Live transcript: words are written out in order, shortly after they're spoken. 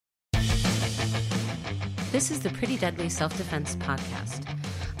This is the Pretty Deadly Self-Defense Podcast.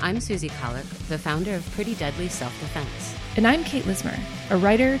 I'm Susie Collick, the founder of Pretty Deadly Self-Defense. And I'm Kate Lismer, a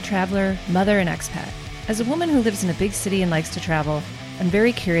writer, traveler, mother, and expat. As a woman who lives in a big city and likes to travel, I'm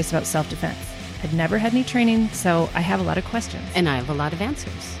very curious about self-defense. I'd never had any training, so I have a lot of questions. And I have a lot of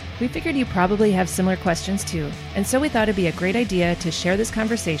answers. We figured you probably have similar questions too, and so we thought it'd be a great idea to share this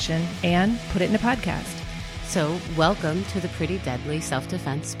conversation and put it in a podcast. So welcome to the Pretty Deadly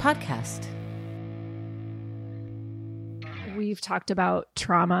Self-Defense Podcast. We've talked about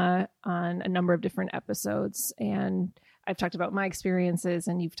trauma on a number of different episodes, and I've talked about my experiences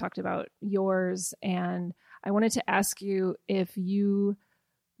and you've talked about yours. And I wanted to ask you if you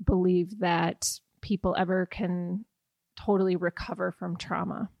believe that people ever can totally recover from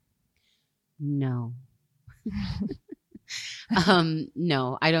trauma. No.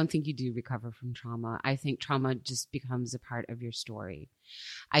 No, I don't think you do recover from trauma. I think trauma just becomes a part of your story.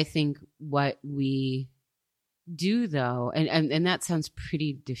 I think what we do though, and that sounds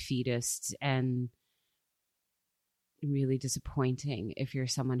pretty defeatist and really disappointing if you're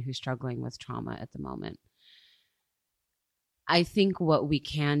someone who's struggling with trauma at the moment. I think what we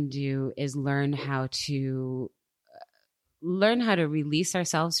can do is learn how to release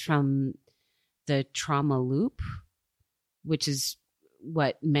ourselves from the trauma loop, which is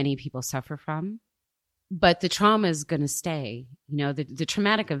what many people suffer from. But the trauma is going to stay. You know, the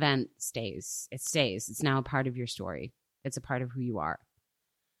traumatic event stays. It stays. It's now a part of your story. It's a part of who you are.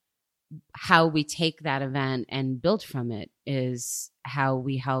 How we take that event and build from it is how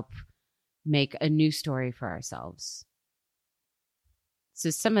we help make a new story for ourselves. So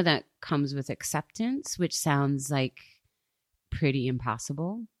some of that comes with acceptance, which sounds like pretty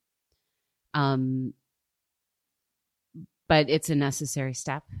impossible. But it's a necessary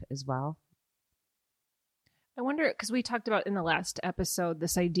step as well. I wonder, because we talked about in the last episode,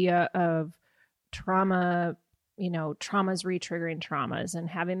 this idea of trauma, you know, traumas retriggering traumas and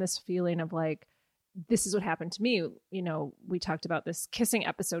having this feeling of like, this is what happened to me. You know, we talked about this kissing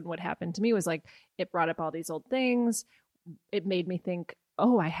episode. And what happened to me was like, it brought up all these old things. It made me think,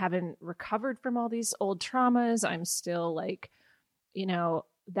 oh, I haven't recovered from all these old traumas. I'm still like, you know,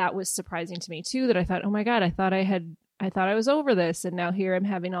 that was surprising to me too, that I thought, oh my God, I thought I was over this. And now here I'm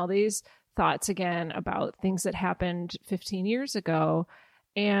having all these thoughts again about things that happened 15 years ago.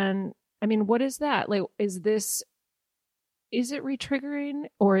 And I mean, what is that? Like, is it retriggering,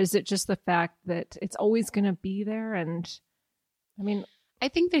 or is it just the fact that it's always going to be there? And I mean, I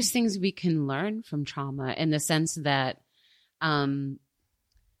think there's things we can learn from trauma in the sense that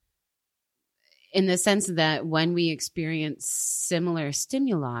when we experience similar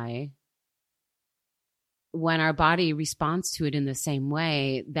stimuli, when our body responds to it in the same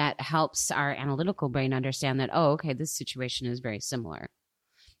way, that helps our analytical brain understand that, oh, okay, this situation is very similar.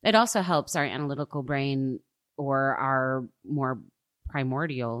 It also helps our analytical brain, or our more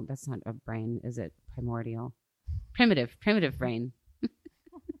primordial, that's not a brain, is it? Primordial. Primitive brain.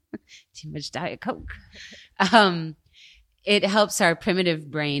 Too much Diet Coke. It helps our primitive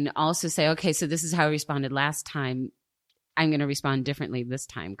brain also say, okay, so this is how I responded last time. I'm going to respond differently this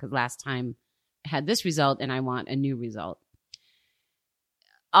time because last time I had this result and I want a new result.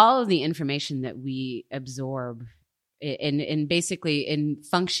 All of the information that we absorb in basically in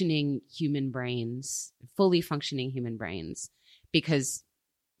functioning human brains, fully functioning human brains, because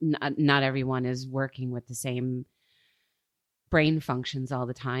not everyone is working with the same brain functions all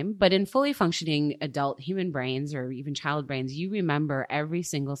the time, but in fully functioning adult human brains or even child brains, you remember every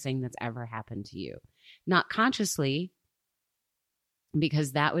single thing that's ever happened to you. Not consciously,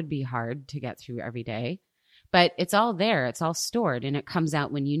 because that would be hard to get through every day, but it's all there. It's all stored and it comes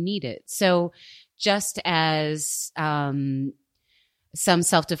out when you need it. So just as some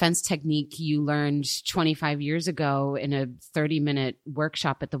self-defense technique you learned 25 years ago in a 30-minute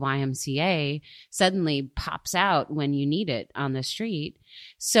workshop at the YMCA suddenly pops out when you need it on the street,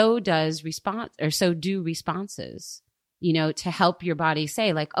 so do responses, you know, to help your body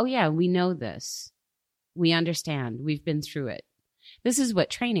say like, oh yeah, we know this. We understand. We've been through it. This is what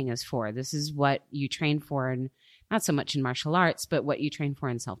training is for. This is what you train for, and not so much in martial arts, but what you train for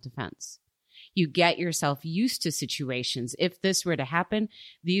in self-defense. You get yourself used to situations. If this were to happen,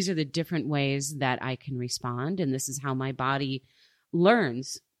 these are the different ways that I can respond. And this is how my body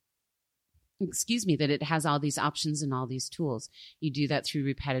learns, that it has all these options and all these tools. You do that through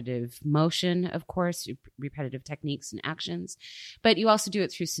repetitive motion, of course, repetitive techniques and actions, but you also do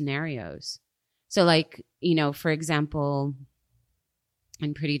it through scenarios. So like, you know, for example,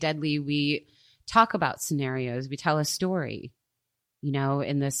 in Pretty Deadly, we talk about scenarios. We tell a story. You know,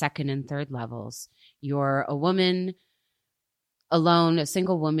 in the second and third levels, you're a woman alone, a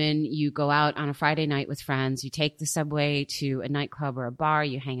single woman, you go out on a Friday night with friends, you take the subway to a nightclub or a bar,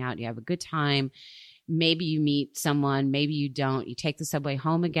 you hang out, you have a good time. Maybe you meet someone, maybe you don't. You take the subway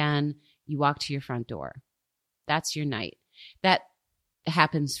home again, you walk to your front door. That's your night. That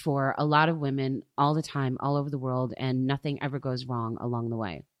happens for a lot of women all the time, all over the world, and nothing ever goes wrong along the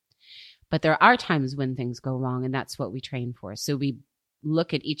way. But there are times when things go wrong, and that's what we train for. So we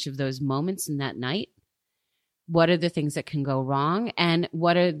look at each of those moments in that night. What are the things that can go wrong, and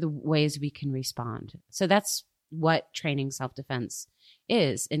what are the ways we can respond? So that's what training self-defense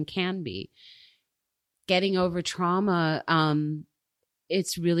is and can be. Getting over trauma,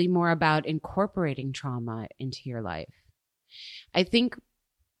 it's really more about incorporating trauma into your life. I think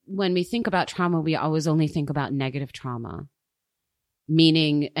when we think about trauma, we always only think about negative trauma,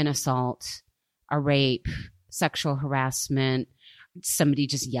 meaning an assault, a rape, sexual harassment, somebody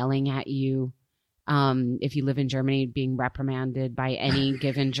just yelling at you. If you live in Germany, being reprimanded by any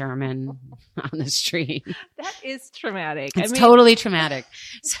given German on the street. That is traumatic. It's totally traumatic.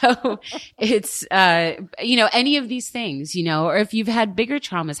 So it's, any of these things, or if you've had bigger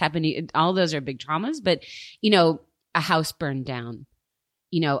traumas happen, all those are big traumas, but, a house burned down,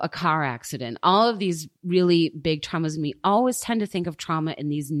 a car accident, all of these really big traumas. And we always tend to think of trauma in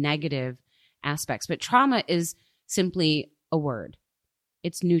these negative aspects, but trauma is simply a word.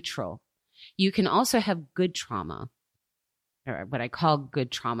 It's neutral. You can also have good trauma, or what I call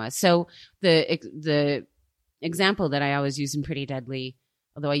good trauma. So the example that I always use in Pretty Deadly,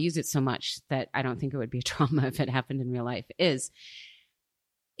 although I use it so much that I don't think it would be a trauma if it happened in real life, is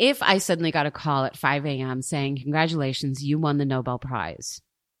if I suddenly got a call at 5 a.m. saying, congratulations, you won the Nobel Prize.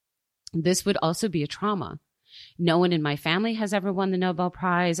 This would also be a trauma. No one in my family has ever won the Nobel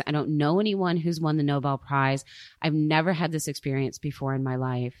Prize. I don't know anyone who's won the Nobel Prize. I've never had this experience before in my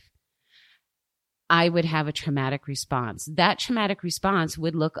life. I would have a traumatic response. That traumatic response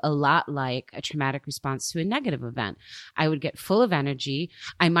would look a lot like a traumatic response to a negative event. I would get full of energy.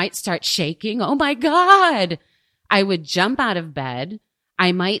 I might start shaking. Oh my God. I would jump out of bed.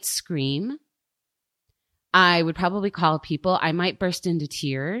 I might scream. I would probably call people. I might burst into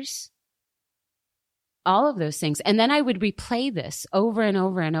tears. All of those things. And then I would replay this over and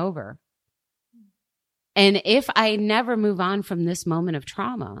over and over. And if I never move on from this moment of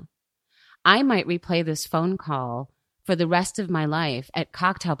trauma, I might replay this phone call for the rest of my life at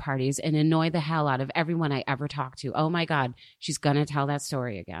cocktail parties and annoy the hell out of everyone I ever talk to. Oh my God, she's going to tell that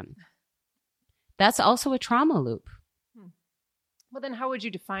story again. That's also a trauma loop. Well, then how would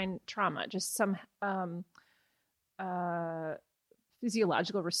you define trauma? Just some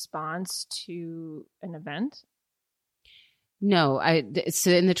physiological response to an event? No,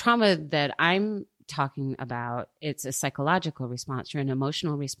 so in the trauma that I'm talking about, it's a psychological response or an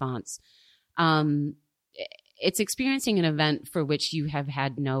emotional response. It's experiencing an event for which you have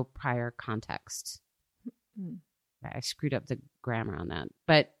had no prior context. I screwed up the grammar on that.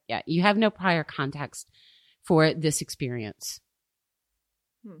 But yeah, you have no prior context for this experience.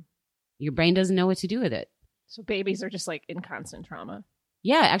 Your brain doesn't know what to do with it. So babies are just like in constant trauma.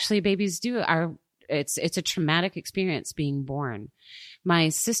 Yeah, actually babies do. It's a traumatic experience being born. My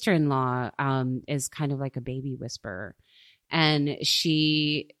sister-in-law is kind of like a baby whisperer. And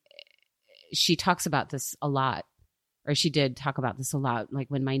she talks about this a lot, or she did talk about this a lot, like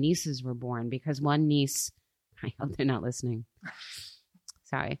when my nieces were born, because one niece, I hope they're not listening.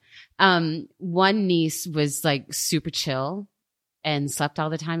 Sorry. One niece was like super chill and slept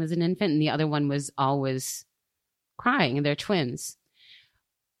all the time as an infant, and the other one was always crying, and they're twins.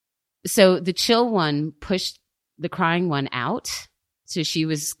 So the chill one pushed the crying one out. So she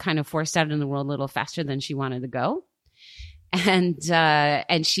was kind of forced out in the world a little faster than she wanted to go.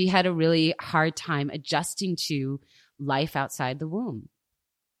 And she had a really hard time adjusting to life outside the womb.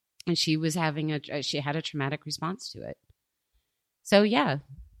 And she was she had a traumatic response to it. So yeah,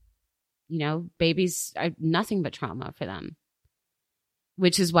 babies are nothing but trauma for them,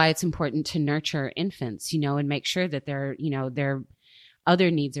 which is why it's important to nurture infants, and make sure that their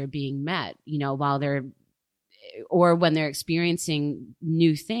other needs are being met, or when they're experiencing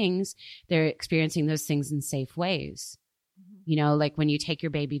new things, they're experiencing those things in safe ways. Like when you take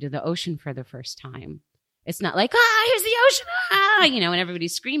your baby to the ocean for the first time, it's not like, here's the ocean, and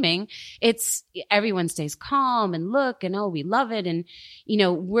everybody's screaming. It's everyone stays calm and look and, we love it. And,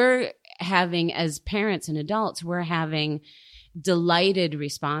 we're having, as parents and adults, we're having delighted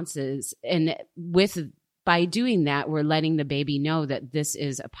responses. And by doing that, we're letting the baby know that this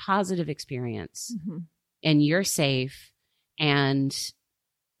is a positive experience and you're safe. And,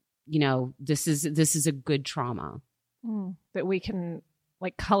 this is a good trauma. That we can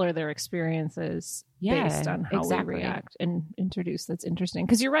like color their experiences based on how we react and introduce. That's interesting.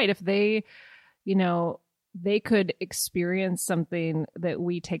 Because you're right. If they, they could experience something that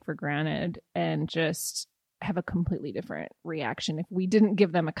we take for granted and just have a completely different reaction if we didn't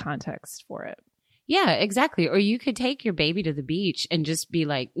give them a context for it. Yeah, exactly. Or you could take your baby to the beach and just be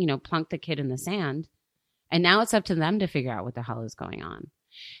like, plunk the kid in the sand. And now it's up to them to figure out what the hell is going on.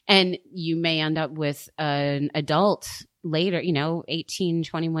 And you may end up with an adult later, 18,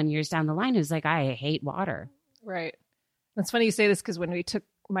 21 years down the line who's like, I hate water. Right. It's funny you say this because when we took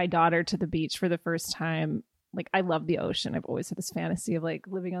my daughter to the beach for the first time, like I love the ocean. I've always had this fantasy of like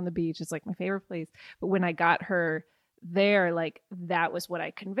living on the beach. It's like my favorite place. But when I got her there, like that was what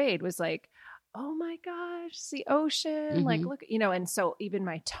I conveyed was like, oh my gosh, it's the ocean. Mm-hmm. Like, look, and so even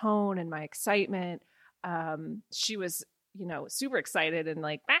my tone and my excitement, she was, super excited and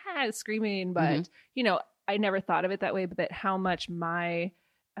like, screaming. But, I never thought of it that way, but that how much my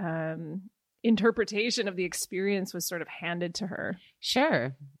interpretation of the experience was sort of handed to her.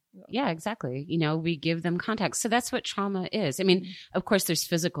 Sure. Yeah, exactly. We give them context. So that's what trauma is. I mean, of course, there's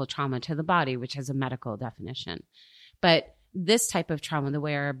physical trauma to the body, which has a medical definition. But this type of trauma, the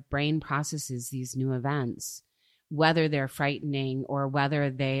way our brain processes these new events, whether they're frightening or whether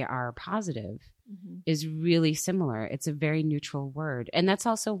they are positive, is really similar. It's a very neutral word. And that's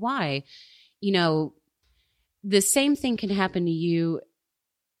also why, the same thing can happen to you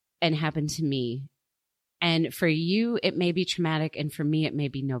and happen to me. And for you, it may be traumatic. And for me, it may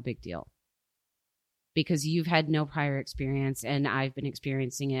be no big deal because you've had no prior experience and I've been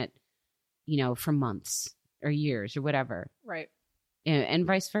experiencing it, for months or years or whatever. Right. And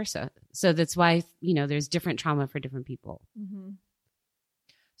vice versa. So that's why, there's different trauma for different people. Mm-hmm.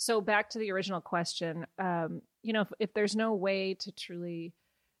 So back to the original question, if there's no way to truly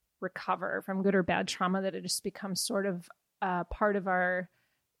recover from good or bad trauma, that it just becomes sort of part of our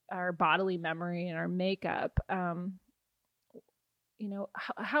bodily memory and our makeup, how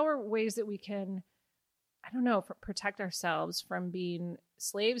are ways that we can, protect ourselves from being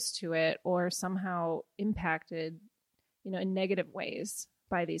slaves to it or somehow impacted, in negative ways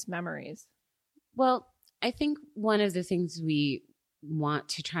by these memories? Well, I think one of the things we want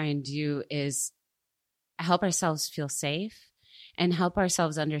to try and do is help ourselves feel safe and help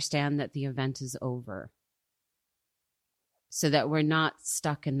ourselves understand that the event is over so that we're not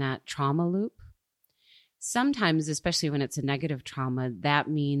stuck in that trauma loop. Sometimes, especially when it's a negative trauma, that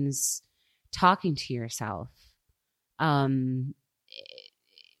means talking to yourself.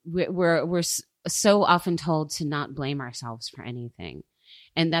 We're so often told to not blame ourselves for anything.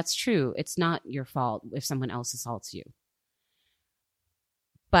 And that's true. It's not your fault if someone else assaults you.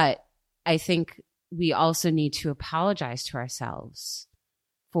 But I think we also need to apologize to ourselves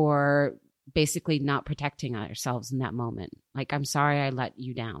for basically not protecting ourselves in that moment. Like, I'm sorry I let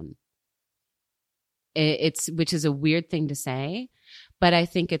you down. Which is a weird thing to say, but I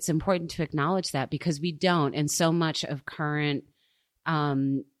think it's important to acknowledge that because we don't. And so much of current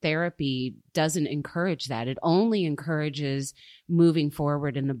therapy doesn't encourage that. It only encourages moving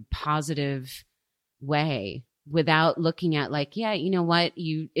forward in a positive way without looking at like, yeah, you know what,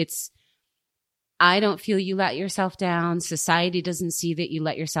 I don't feel you let yourself down. Society doesn't see that you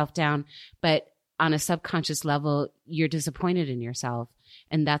let yourself down, but on a subconscious level, you're disappointed in yourself,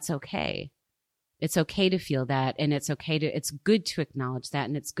 and that's okay. It's okay to feel that, and it's good to acknowledge that,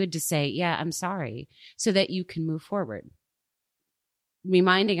 and it's good to say, yeah, I'm sorry, so that you can move forward.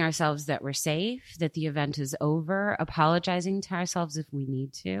 Reminding ourselves that we're safe, that the event is over, apologizing to ourselves if we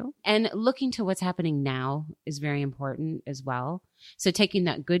need to, and looking to what's happening now is very important as well. So taking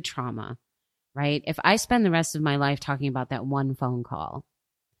that good trauma, right? If I spend the rest of my life talking about that one phone call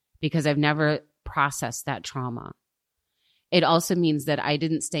because I've never processed that trauma, it also means that I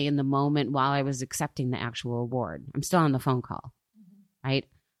didn't stay in the moment while I was accepting the actual award. I'm still on the phone call, right?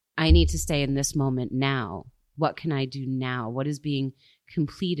 I need to stay in this moment now. What can I do now? What is being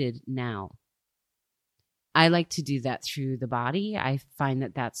completed now? I like to do that through the body. I find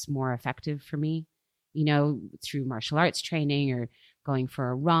that that's more effective for me, through martial arts training or going for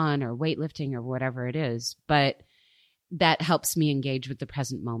a run or weightlifting or whatever it is. But that helps me engage with the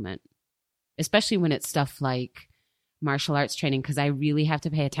present moment, especially when it's stuff like martial arts training, because I really have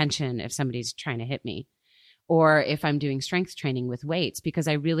to pay attention if somebody's trying to hit me, or if I'm doing strength training with weights, because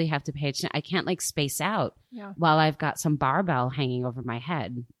I really have to pay attention. I can't space out while I've got some barbell hanging over my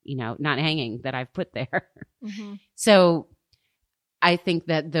head, not hanging, that I've put there. Mm-hmm. So I think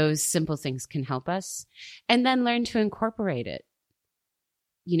that those simple things can help us, and then learn to incorporate it.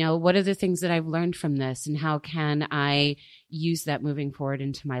 What are the things that I've learned from this, and how can I use that moving forward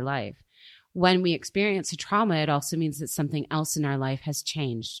into my life? when we experience a trauma, it also means that something else in our life has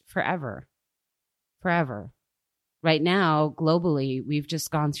changed forever. Forever. Right now, globally, we've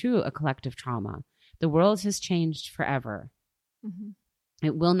just gone through a collective trauma. The world has changed forever. Mm-hmm.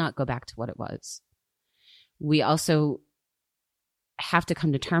 It will not go back to what it was. We also have to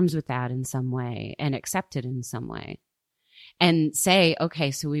come to terms with that in some way and accept it in some way and say,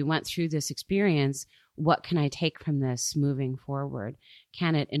 okay, so we went through this experience. What can I take from this moving forward?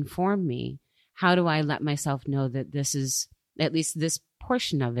 Can it inform me? How do I let myself know that this is, at least this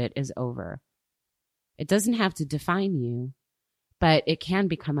portion of it is over? It doesn't have to define you, but it can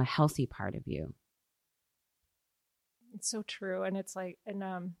become a healthy part of you. It's so true. And it's like, and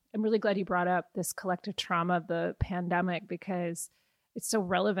I'm really glad you brought up this collective trauma of the pandemic, because it's so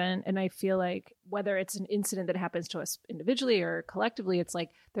relevant. And I feel like whether it's an incident that happens to us individually or collectively, it's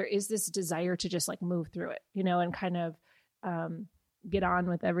like there is this desire to just like move through it, you know, and kind of get on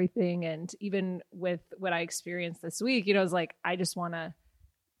with everything. And even with what I experienced this week, you know, it's like, I just want to,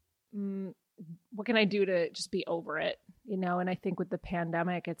 what can I do to just be over it, you know? And I think with the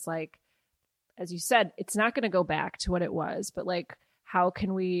pandemic, it's like, as you said, it's not going to go back to what it was, but like, how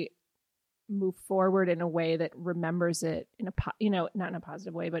can we move forward in a way that remembers it in a, you know, not in a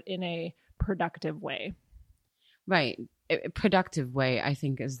positive way, but in a productive way? Right. A productive way, I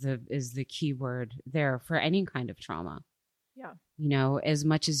think, is the key word there for any kind of trauma. Yeah. You know, as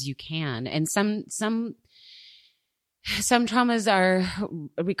much as you can. And some traumas are,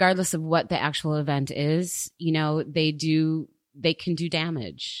 regardless of what the actual event is, you know, they can do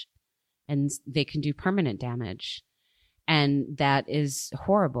damage, and they can do permanent damage. And that is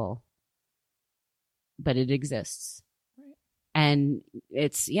horrible, but it exists. Right. And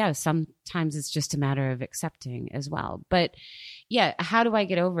it's, sometimes it's just a matter of accepting as well. But yeah, how do I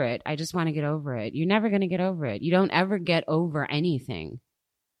get over it? I just want to get over it. You're never going to get over it. You don't ever get over anything.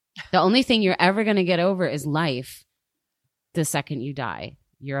 The only thing you're ever going to get over is life. The second you die,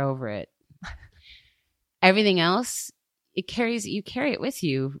 you're over it. Everything else, you carry it with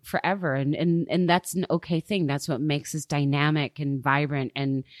you forever. And that's an okay thing. That's what makes us dynamic and vibrant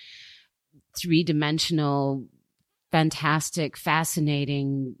and three-dimensional, fantastic,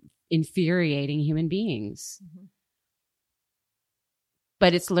 fascinating, infuriating human beings. Mm-hmm.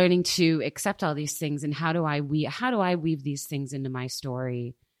 But it's learning to accept all these things, and how do I weave these things into my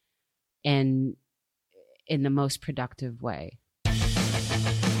story in the most productive way.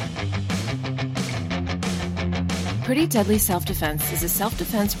 Pretty Deadly Self-Defense is a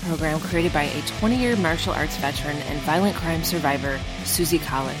self-defense program created by a 20-year martial arts veteran and violent crime survivor, Susie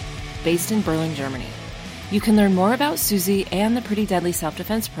Collett, based in Berlin, Germany. You can learn more about Susie and the Pretty Deadly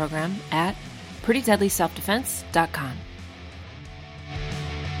Self-Defense program at prettydeadlyselfdefense.com.